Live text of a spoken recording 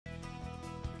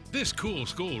This Cool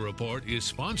School Report is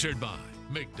sponsored by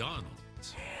McDonald's.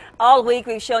 All week,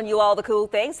 we've shown you all the cool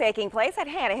things taking place at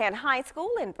Hanahan High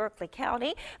School in Berkeley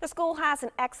County. The school has an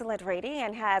excellent rating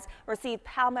and has received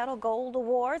Palmetto Gold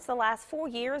Awards the last 4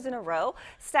 years in a row.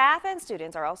 Staff and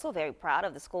students are also very proud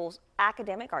of the school's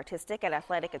academic, artistic, and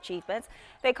athletic achievements.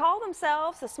 They call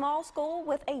themselves a small school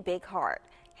with a big heart.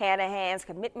 Hanahan's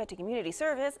commitment to community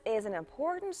service is an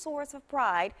important source of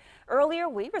pride. Earlier,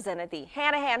 we presented the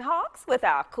Hanahan Hawks with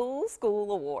our Cool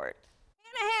School Award.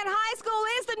 Hanahan High School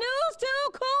is the News 2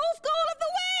 Cool School of the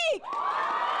Week!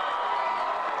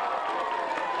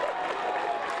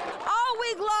 All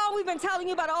week long, we've been telling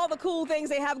you about all the cool things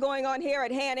they have going on here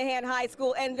at Hanahan High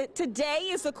School, and today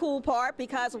is the cool part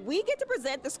because we get to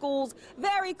present the school's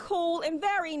very cool and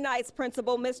very nice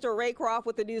principal, Mr. Raycroft,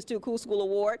 with the News 2 Cool School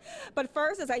Award. But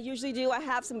first, as I usually do, I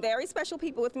have some very special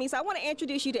people with me, so I want to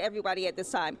introduce you to everybody at this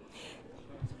time.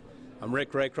 I'm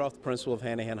Rick Raycroft, the principal of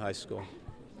Hanahan High School.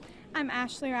 I'm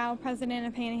Ashley Rowell, president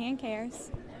of Hanahan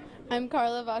Cares. I'm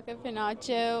Carla Vaca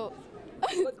Pinacho.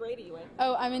 What grade are you in?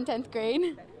 Oh, I'm in 10th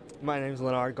grade. My name is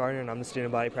Leonard Gardner, and I'm the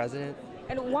student body president.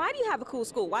 And why do you have a cool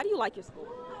school? Why do you like your school?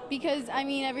 Because, I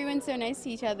mean, everyone's so nice to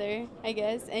each other, I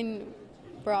guess, and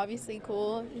we're obviously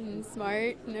cool and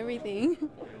smart and everything.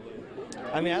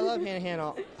 I mean, I love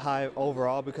Hanahan High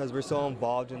overall because we're so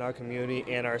involved in our community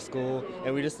and our school,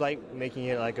 and we just like making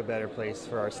it like a better place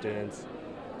for our students.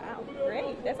 Wow,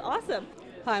 great. That's awesome.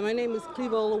 Hi, my name is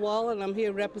Clevola Wall, and I'm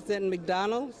here representing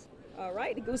McDonald's. All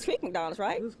right, the Goose Creek McDonald's,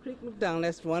 right? Goose Creek McDonald's,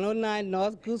 that's 109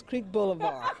 North Goose Creek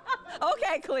Boulevard.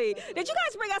 Okay, Clee. Did you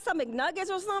guys bring out some McNuggets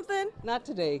or something? Not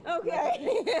today.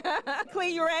 Okay.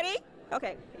 Clee, you ready?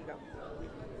 Okay, here you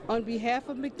go. On behalf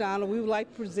of McDonald, we would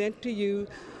like to present to you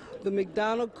the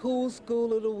McDonald Cool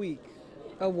School of the Week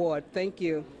Award. Thank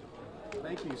you.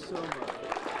 Thank you so much.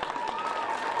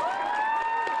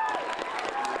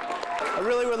 I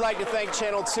really would like to thank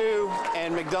Channel 2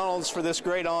 and McDonald's for this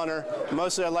great honor.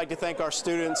 Mostly, I'd like to thank our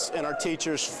students and our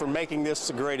teachers for making this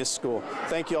the greatest school.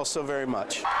 Thank you all so very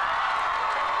much.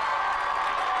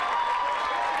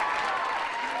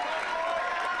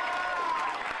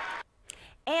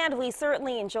 And we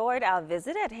certainly enjoyed our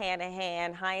visit at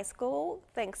Hanahan High School.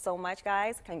 Thanks so much,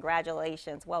 guys.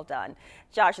 Congratulations. Well done.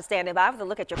 Josh is standing by with a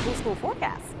look at your cool school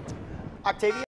forecast. Octavia.